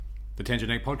The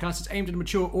Tangenetic podcast is aimed at a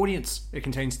mature audience. It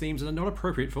contains themes that are not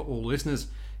appropriate for all listeners.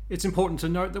 It's important to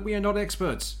note that we are not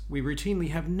experts. We routinely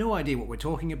have no idea what we're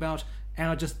talking about and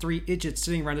are just three idiots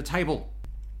sitting around a table.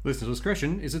 Listener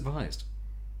discretion is advised.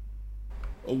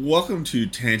 Welcome to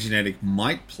Tangenetic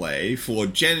Might Play for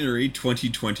January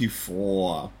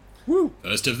 2024. Woo!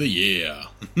 First of the year.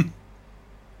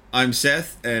 I'm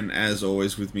Seth, and as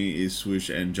always with me is Swoosh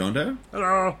and Jondo.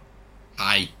 Hello!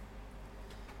 Hi.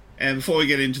 And before we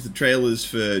get into the trailers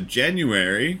for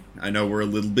January, I know we're a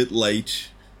little bit late,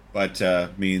 but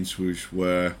me and Swoosh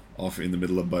were off in the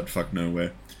middle of buttfuck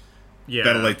nowhere. Yeah.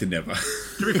 Better late than never.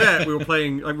 To be fair, we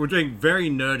were doing very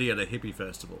nerdy at a hippie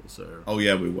festival, so... Oh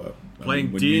yeah, we were.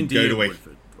 Playing D&D at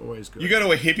Woodford. Always good. You go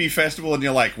to a hippie festival and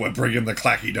you're like, we're bringing the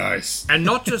clacky dice. And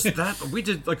not just that, but we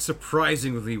did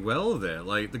surprisingly well there.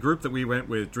 Like, the group that we went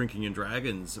with, Drinking and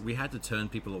Dragons, we had to turn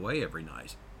people away every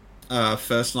night.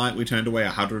 First night we turned away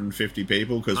 150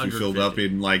 people because we filled up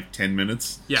in 10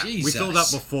 minutes. Yeah, Jesus. We filled up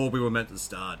before we were meant to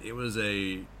start. It was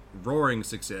a roaring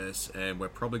success, and we're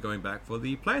probably going back for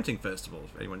the planting festival.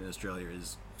 If anyone in Australia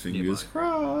is Fingers nearby.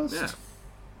 crossed. Yeah.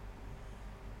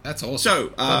 That's awesome.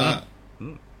 So, I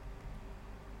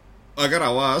gotta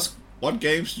ask, what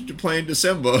games did you play in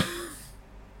December?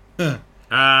 Well,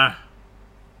 I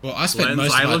spent Glenn's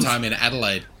most Island? of my time in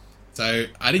Adelaide, so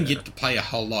I didn't get to play a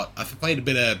whole lot. I played a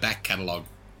bit of back catalogue.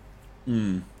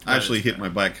 I actually hit my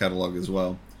back catalogue as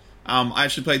well. I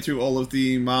actually played through all of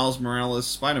the Miles Morales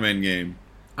Spider-Man game.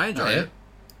 I enjoyed it.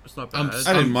 It's not bad.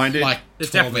 I didn't mind it. Like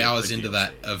It's 12 definitely hours a into DLC.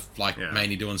 that of Yeah.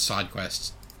 mainly doing side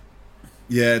quests.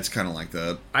 Yeah, it's kind of like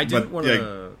that. I didn't want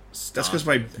to That's because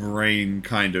my brain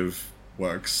kind of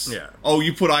works. Yeah. Oh,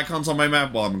 you put icons on my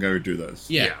map? Well, I'm going to do this.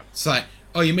 Yeah. Yeah. It's like,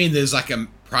 oh, you mean there's a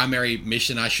primary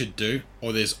mission I should do?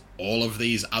 Or there's all of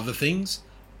these other things?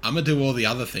 I'm going to do all the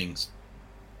other things.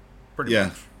 pretty Yeah.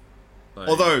 much. Like,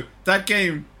 Although, that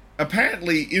game,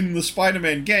 apparently in the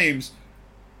Spider-Man games,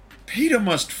 Peter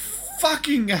must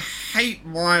fucking hate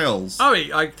Miles. Oh,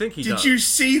 I think he does. Did you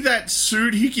see that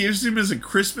suit he gives him as a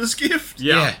Christmas gift?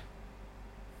 Yeah.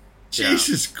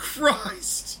 Jesus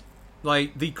Christ.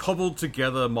 Like, the cobbled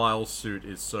together Miles suit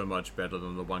is so much better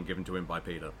than the one given to him by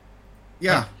Peter.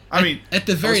 Yeah, I mean... At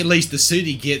the very least, the suit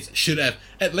he gets should have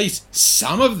at least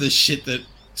some of the shit that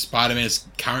Spider-Man's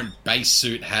current base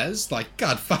suit has. Like,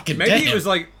 God fucking Maybe damn. it was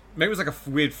like a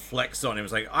weird flex on him. It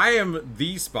was like, I am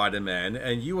the Spider-Man,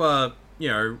 and you are,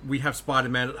 we have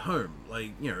Spider-Man at home.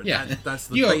 Like, Yeah. that's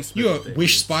the you're base.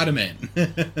 Wish Spider-Man.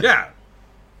 Yeah.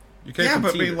 You can't Yeah, but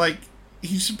I concede mean, it. like,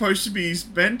 he's supposed to be his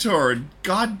mentor, and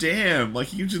goddamn, like,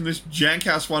 he gives him this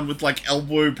jankhouse one with,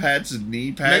 elbow pads and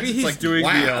knee pads. Maybe It's he's like, doing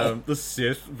wow. the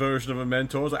Sith version of a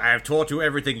mentor. It's like, I have taught you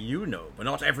everything you know, but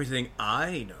not everything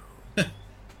I know.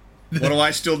 What do I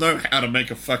still know? How to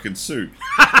make a fucking suit.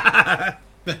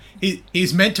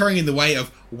 He's mentoring in the way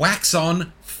of wax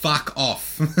on, fuck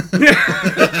off.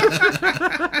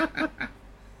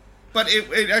 But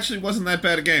it actually wasn't that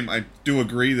bad a game. I do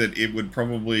agree that it would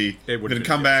probably... It would if it have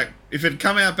come been, back... If it had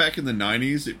come out back in the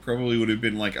 90s, it probably would have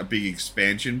been like a big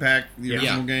expansion pack for the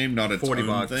original game, not its $40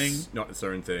 own thing. not its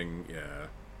own thing. Yeah.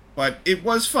 But it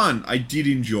was fun. I did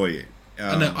enjoy it.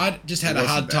 I know, I just had it a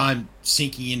wasn't hard bad. time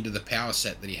sinking into the power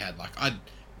set that he had. Like, I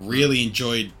really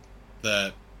enjoyed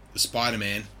the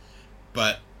Spider-Man,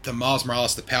 but the Miles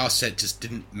Morales, the power set just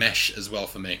didn't mesh as well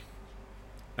for me.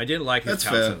 I didn't like his That's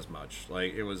power fair. set as much.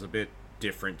 Like, it was a bit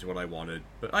different to what I wanted.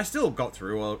 But I still got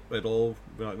through it all,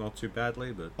 not too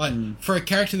badly. But Like, for a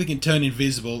character that can turn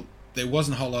invisible, there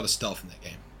wasn't a whole lot of stealth in that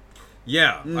game.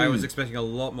 yeah, I was expecting a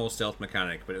lot more stealth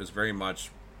mechanic, but it was very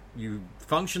much... You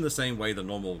function the same way the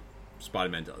normal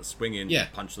Spider-Man does. Swing in, Yeah.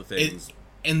 punch the things.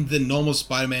 And the normal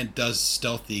Spider-Man does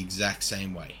stealth the exact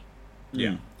same way.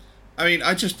 Yeah. I mean,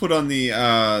 I just put on the,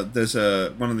 there's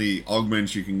one of the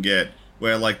augments you can get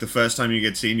where, the first time you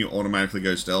get seen, you automatically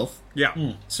go stealth.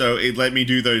 Yeah. So it let me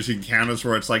do those encounters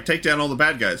where it's like, take down all the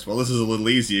bad guys. Well, this is a little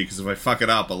easier, because if I fuck it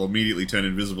up, I'll immediately turn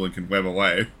invisible and can web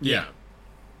away. Yeah.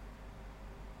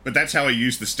 But that's how I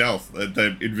used the stealth,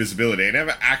 the invisibility. I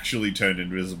never actually turned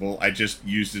invisible, I just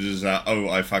used it as a, oh,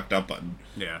 I fucked up button.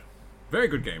 Yeah. Very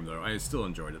good game, though. I still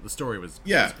enjoyed it. The story was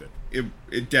Yeah, good.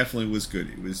 it definitely was good.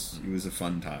 It was a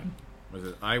fun time.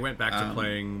 I went back to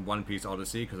playing One Piece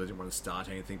Odyssey because I didn't want to start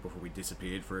anything before we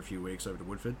disappeared for a few weeks over to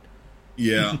Woodford.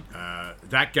 Yeah.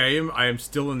 That game, I am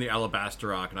still in the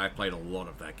Alabaster arc, and I played a lot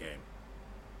of that game.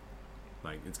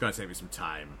 It's going to save me some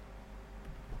time.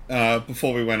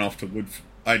 Before we went off to Woodford,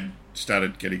 I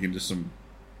started getting into some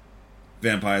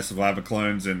Vampire Survivor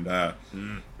clones, and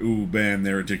ooh, man,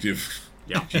 they're addictive.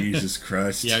 Yeah. Jesus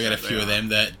Christ. Yeah, I got a few of them.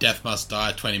 The Death Must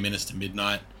Die, 20 minutes to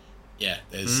midnight. Yeah,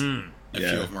 there's a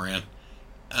few of them around.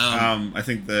 I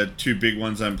think the two big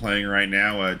ones I'm playing right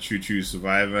now are Choo Choo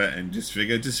Survivor and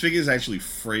Disfigure. Disfigure is actually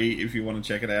free if you want to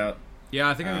check it out. Yeah,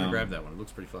 I think I'm going to grab that one. It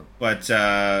looks pretty fun. But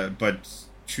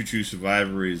Choo Choo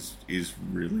Survivor is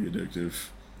really addictive.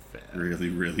 Fair. Really,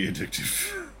 really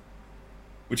addictive.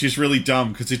 Which is really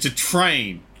dumb, because it's a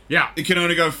train. Yeah. It can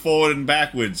only go forward and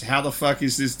backwards. How the fuck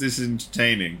is this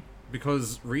entertaining?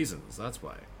 Because reasons, that's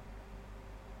why.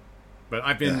 But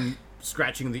I've been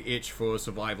scratching the itch for a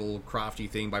survival crafty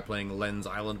thing by playing Lens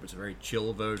Island, which is a very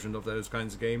chill version of those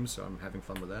kinds of games, so I'm having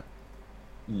fun with that.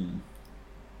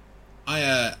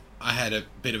 I had a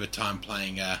bit of a time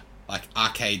playing like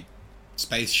arcade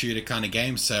space shooter kind of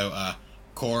games, so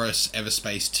Chorus,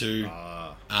 Everspace 2,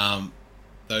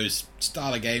 those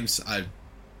style of games. I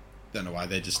don't know why,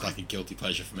 they're just like a guilty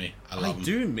pleasure for me. I love them. I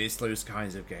do miss those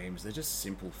kinds of games. They're just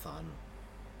simple fun.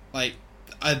 Like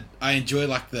I enjoy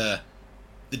like the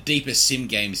deeper sim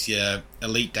games, yeah,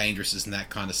 Elite Dangerouses and that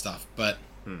kind of stuff. But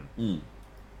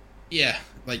yeah,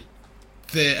 like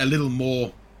they're a little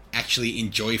more actually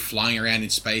enjoy flying around in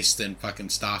space than fucking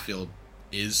Starfield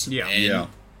is. Yeah, and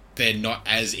they're not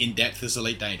as in depth as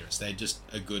Elite Dangerous. They're just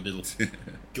a good little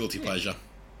guilty pleasure.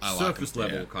 I Surface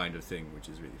like level kind of thing, which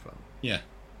is really fun. Yeah.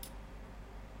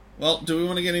 Well, do we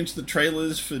want to get into the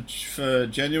trailers for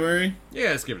January? Yeah,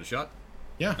 let's give it a shot.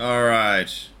 Yeah. All right.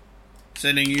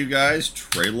 Sending you guys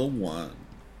trailer 1.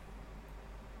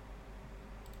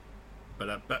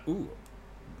 But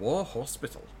War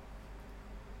Hospital.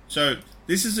 So,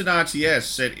 this is an RTS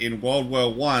set in World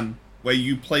War One where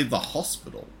you play the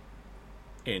hospital.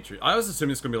 I was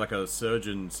assuming it's going to be like a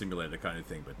surgeon simulator kind of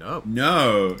thing, but no.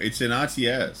 No, it's an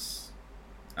RTS.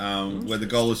 Where the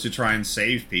goal is to try and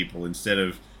save people instead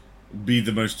of be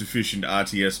the most efficient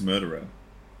RTS murderer.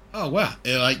 Oh, wow.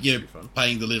 Like you're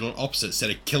playing the little opposite. Instead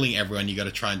of killing everyone, you got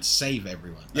to try and save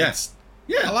everyone. Yes.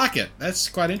 Yeah. I like it. That's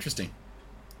quite interesting.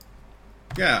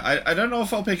 Yeah, I don't know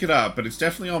if I'll pick it up, but it's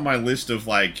definitely on my list of,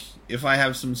 like, if I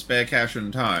have some spare cash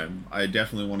and time, I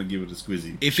definitely want to give it a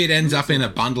squizzy. If it ends up in a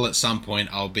bundle at some point,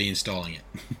 I'll be installing it.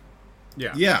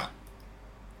 Yeah. Yeah.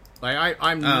 Like,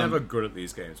 I'm never good at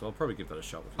these games, so I'll probably give that a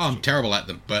shot. I'm terrible at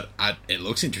them, but it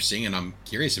looks interesting, and I'm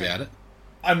curious about it.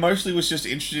 I mostly was just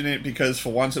interested in it because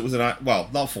for once it was well,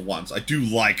 not for once. I do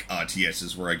like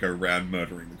RTSs where I go around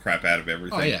murdering the crap out of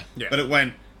everything. Oh, yeah. But it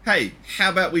went, hey, how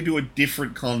about we do a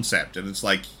different concept? And it's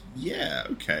like, yeah,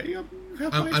 okay.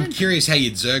 I'm curious how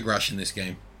you'd Zerg rush in this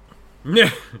game.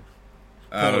 Yeah.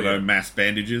 I don't know, mass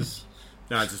bandages?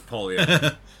 No, it's just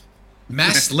polio.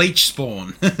 Mass leech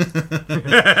spawn.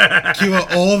 Cure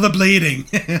all the bleeding.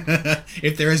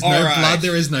 If there is no blood,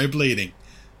 there is no bleeding.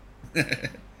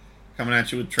 Coming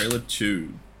at you with trailer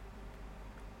 2.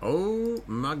 Oh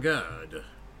my god.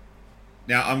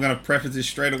 Now, I'm going to preface this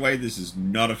straight away. This is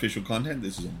not official content.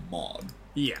 This is a mod.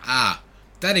 Yeah.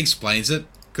 That explains it.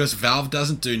 Because Valve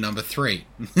doesn't do number 3.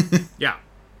 Yeah.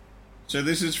 So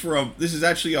this is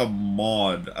actually a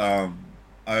mod.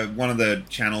 One of the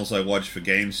channels I watch for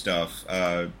game stuff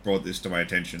brought this to my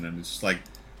attention, and it's like,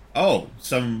 oh,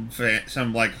 some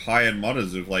like high-end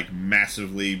modders have like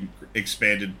massively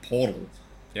expanded Portal.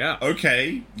 Yeah.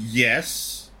 Okay.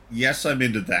 Yes, I'm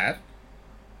into that.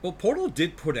 Well, Portal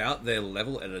did put out their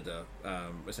level editor,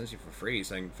 essentially for free,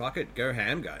 saying, fuck it, go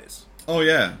ham, guys. Oh,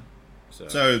 yeah.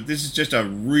 So this is just a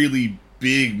really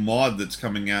big mod that's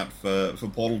coming out for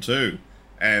Portal 2.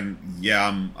 And, yeah,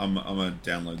 I'm going to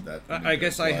download that. I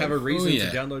guess I have a reason to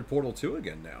download Portal 2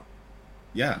 again now.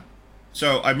 Yeah.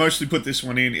 So I mostly put this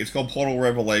one in. It's called Portal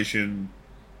Revolution.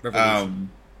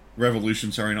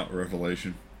 Revolution, sorry, not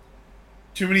Revelation.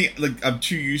 Too many, like, I'm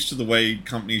too used to the way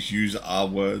companies use R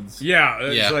words. Yeah,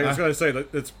 I was going to say,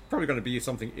 that it's probably going to be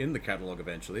something in the catalog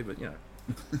eventually, but, you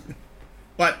know.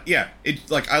 But, yeah,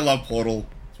 it's, like, I love Portal.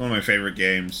 It's one of my favorite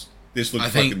games. This looks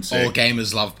fucking sick. I think all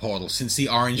gamers love Portal. Since the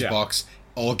orange box,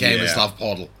 all gamers love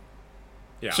Portal.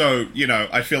 Yeah. So, you know,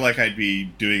 I feel like I'd be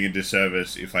doing a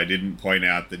disservice if I didn't point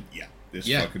out that, this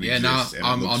fucking exists. Yeah, no,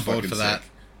 I'm on board for that.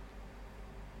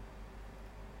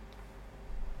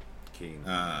 Keen.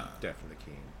 Definitely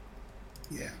keen.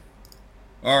 Yeah.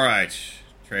 Alright.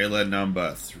 Trailer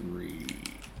number 3.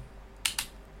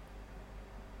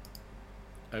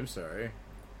 I'm sorry.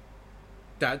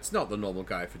 That's not the normal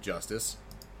guy for Justice.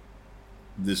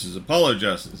 This is Apollo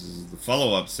Justice. This is the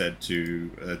follow-up set to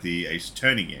the Ace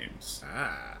Attorney games.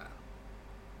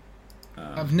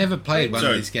 I've never played one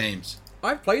of these games.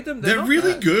 I've played them. They're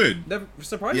really good. They're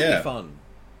surprisingly fun.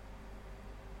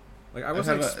 Like, I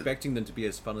wasn't expecting them to be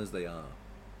as fun as they are.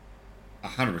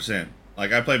 100%.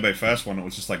 Like, I played my first one, it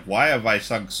was just like, why have I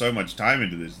sunk so much time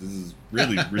into this? This is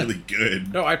really, really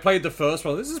good. No, I played the first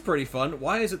one. This is pretty fun.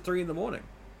 Why is it 3 in the morning?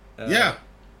 Yeah.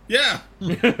 Yeah.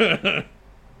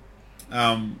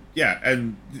 Yeah,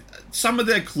 and some of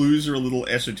their clues are a little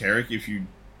esoteric if you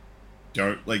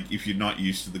don't, like, if you're not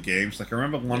used to the games. Like, I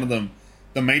remember one of them,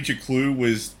 the major clue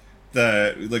was one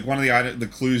of the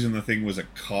clues in the thing was a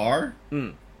car.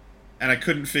 Mm. And I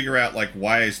couldn't figure out, like,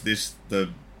 why is this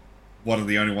one of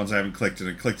the only ones I haven't clicked, and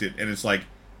I clicked it, and it's like,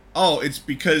 oh, it's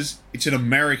because it's an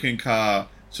American car,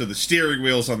 so the steering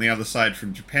wheel's on the other side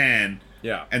from Japan,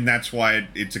 and that's why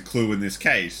it's a clue in this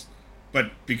case.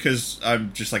 But because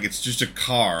I'm just like, it's just a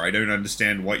car, I don't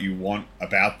understand what you want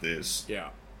about this. Yeah.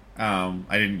 I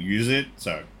didn't use it,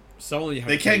 so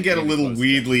they can get a little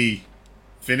weirdly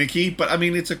finicky, but I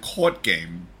mean, it's a court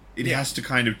game. It has to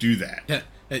kind of do that. Yeah.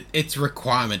 It's a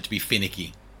requirement to be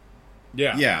finicky.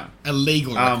 Yeah. Yeah. A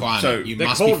legal requirement. So you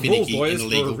must be finicky in a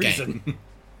legal game.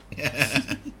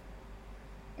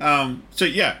 So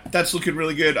yeah, that's looking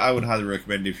really good. I would highly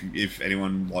recommend if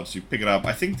anyone wants to pick it up.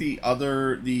 I think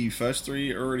the first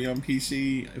three are already on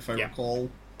PC, if I recall.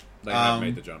 They have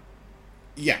made the jump.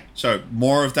 Yeah, so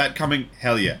more of that coming.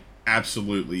 Hell yeah,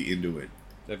 absolutely into it.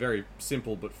 They're very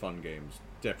simple but fun games.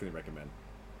 Definitely recommend.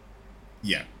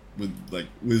 Yeah,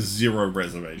 with zero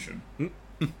reservation.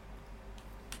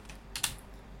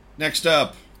 Next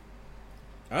up.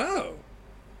 Oh.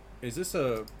 Is this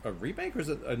a remake, or is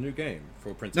it a new game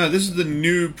for Prince of No, Persia? this is the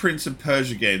new Prince of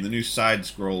Persia game, the new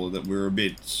side-scroller that we were a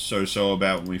bit so-so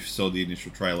about when we saw the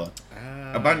initial trailer.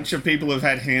 A bunch of people have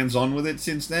had hands-on with it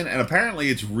since then, and apparently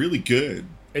it's really good.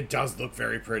 It does look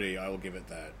very pretty, I will give it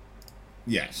that.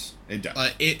 Yes, it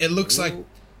does. It looks like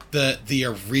the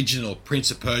original Prince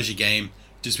of Persia game,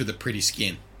 just with a pretty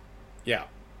skin. Yeah.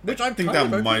 Which I think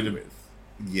kind that of might okay have... with.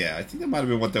 Yeah, I think that might have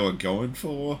been what they were going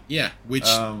for. Yeah, which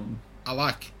I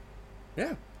like.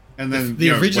 Yeah. And then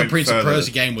the original Prince of further.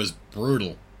 Persia game was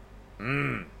brutal.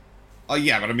 Oh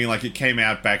yeah, but I mean, like, it came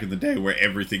out back in the day where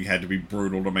everything had to be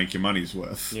brutal to make your money's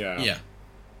worth. Yeah. Yeah.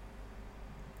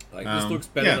 Like, this looks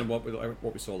better than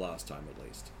what we saw last time, at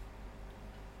least.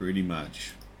 Pretty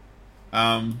much.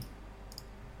 I've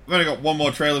only got one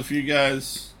more trailer for you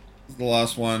guys. This is the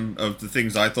last one of the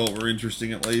things I thought were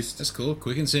interesting, at least. That's cool.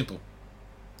 Quick and simple.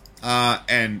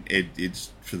 And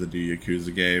it's for the new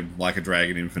Yakuza game, Like a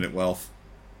Dragon Infinite Wealth.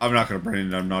 I'm not going to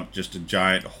pretend I'm not just a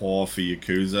giant whore for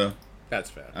Yakuza. That's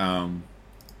fair.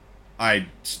 I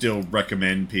still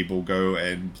recommend people go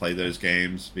and play those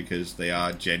games because they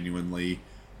are genuinely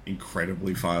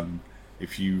incredibly fun.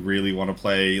 If you really want to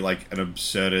play like an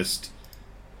absurdist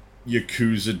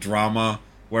Yakuza drama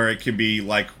where it can be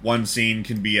like one scene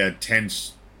can be a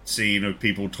tense scene of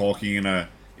people talking in a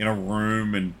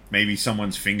room and maybe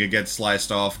someone's finger gets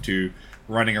sliced off, to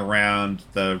running around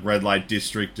the red light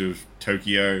district of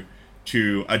Tokyo,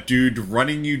 to a dude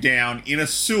running you down in a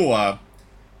sewer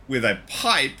with a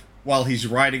pipe while he's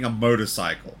riding a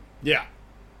motorcycle. Yeah.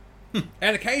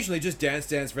 And occasionally just Dance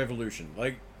Dance Revolution.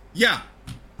 Like, yeah.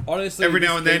 Honestly, every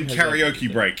now and then has karaoke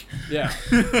everything. break. Yeah.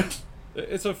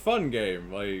 It's a fun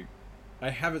game. Like,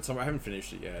 I have it somewhere. I haven't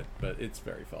finished it yet, but it's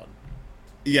very fun.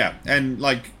 Yeah, and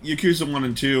like Yakuza 1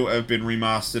 and 2 have been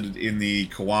remastered in the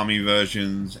Kiwami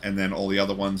versions, and then all the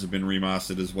other ones have been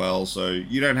remastered as well, so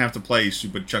you don't have to play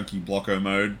super chunky blocko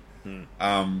mode.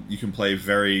 You can play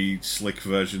very slick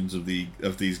versions of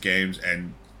these games,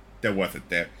 and they're worth it.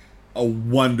 They're a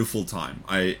wonderful time.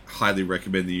 I highly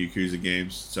recommend the Yakuza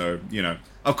games. So, you know,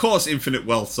 of course Infinite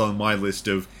Wealth's on my list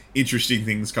of interesting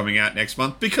things coming out next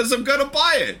month, because I'm gonna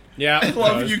buy it. Yeah, I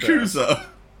love Yakuza. Fair.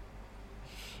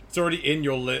 It's already in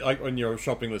your like on your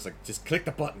shopping list. Like, just click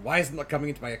the button. Why isn't it coming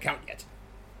into my account yet?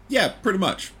 Yeah, pretty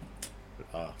much.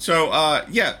 So,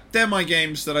 yeah, they're my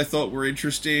games that I thought were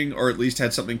interesting, or at least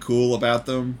had something cool about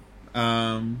them.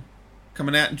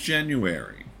 Coming out in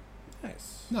January.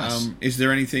 Nice. Is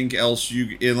there anything else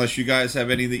unless you guys have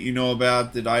any that you know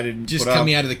about that I didn't just put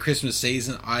coming up? out of the Christmas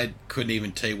season, I couldn't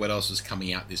even tell you what else was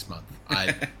coming out this month.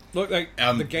 Look, like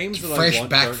the games that fresh I want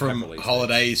back don't from have release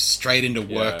holidays, straight into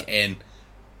work, and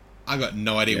I got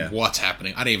no idea Yeah. what's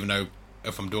happening. I don't even know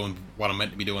if I'm doing what I'm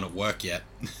meant to be doing at work yet.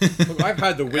 Look, I've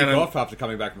had the week off after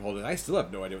coming back from holiday. I still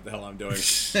have no idea what the hell I'm doing.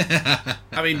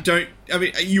 I mean,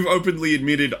 you've openly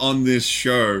admitted on this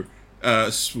show,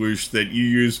 Swoosh, that you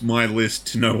use my list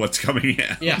to know what's coming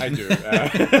out. Yeah, I do.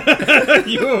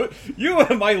 You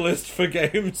are my list for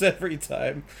games every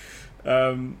time.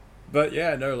 But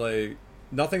yeah, no, like,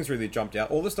 nothing's really jumped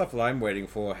out. All the stuff that I'm waiting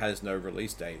for has no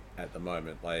release date at the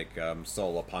moment, like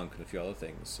Solar Punk and a few other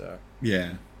things. So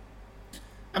Yeah.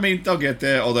 I mean, they'll get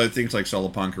there, although things like Solar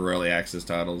Punk are early access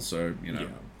titles, so, you know,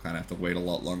 kind of have to wait a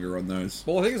lot longer on those.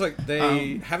 well, the thing is, like,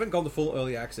 they haven't gone the full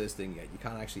early access thing yet. You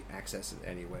can't actually access it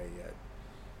anywhere yet.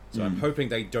 So I'm hoping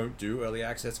they don't do early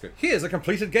access. Go, here's a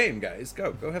completed game, guys.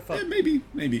 Go have fun. Yeah, maybe.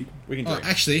 We can do it.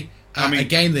 Actually, a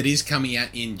game that is coming out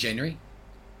in January,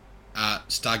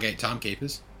 Stargate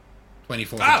Timekeepers,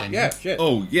 24th of January. Yeah, shit.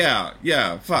 Oh,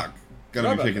 yeah, fuck.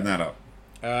 Gonna be picking that up.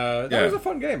 That was a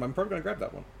fun game. I'm probably going to grab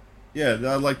that one. Yeah,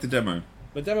 I like the demo.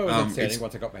 The demo was entertaining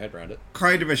once I got my head around it.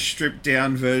 Kind of a stripped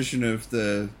down version of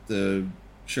the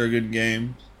Shogun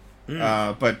game.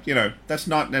 But, that's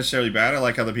not necessarily bad. I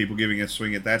like other people giving a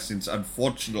swing at that since,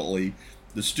 unfortunately,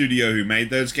 the studio who made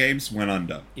those games went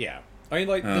under. Yeah. I mean,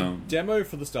 like, the demo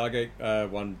for the Stargate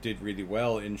one did really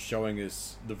well in showing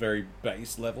us the very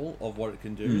base level of what it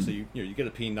can do. So, you get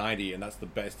a P90, and that's the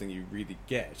best thing you really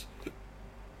get.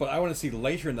 But I want to see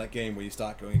later in that game where you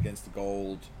start going against the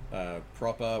gold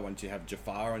proper, once you have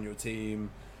Jafar on your team.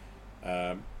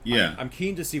 I'm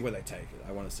keen to see where they take it.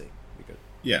 I want to see. Be good.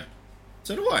 Yeah.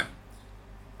 So do I.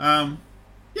 I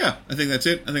think that's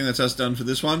it. I think that's us done for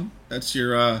this one. That's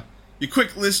your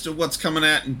quick list of what's coming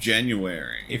out in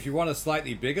January. If you want a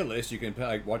slightly bigger list, you can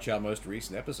watch our most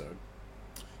recent episode.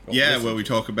 Where we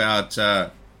talk about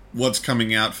what's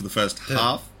coming out for the first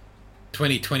half.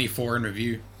 2024 in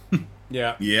review.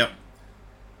 Yeah. Yep.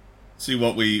 See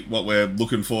what we're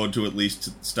looking forward to at least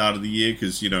at the start of the year,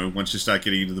 because once you start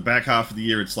getting into the back half of the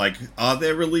year, it's like, are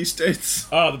there release dates?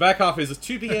 Oh, the back half is a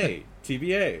TBA.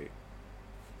 TBA.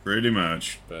 Pretty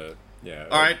much. But yeah.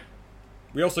 All right.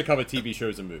 We also cover TV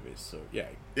shows and movies, so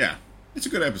yay. Yeah, it's a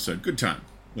good episode, good time.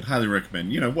 Would highly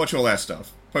recommend. Watch all our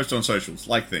stuff. Post on socials,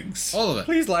 like things. All of it.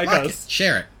 Please like us. It,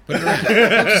 share it. Put it around.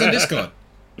 Help us on Discord.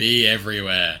 Be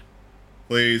everywhere.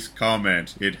 Please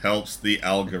comment. It helps the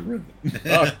algorithm.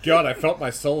 Oh god, I felt my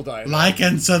soul die. Like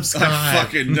and subscribe. I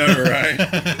fucking know,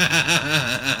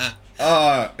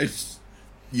 right? It's...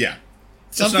 Yeah.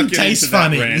 Something tastes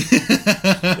funny.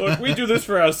 Look, we do this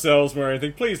for ourselves more than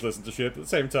anything. Please listen to shit, but at the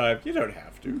same time, you don't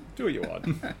have to. Do what you want.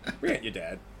 We ain't your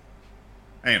dad.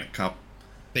 I ain't a cop.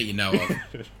 That you know of.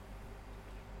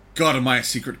 God, am I a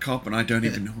secret cop and I don't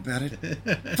even know about it?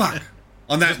 Fuck.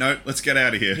 On that note, let's get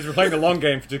out of here. Because we're playing the long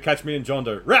game to catch me and John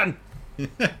Doe. Run!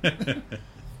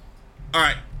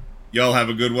 Alright. Y'all have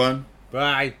a good one.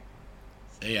 Bye.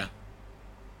 See ya.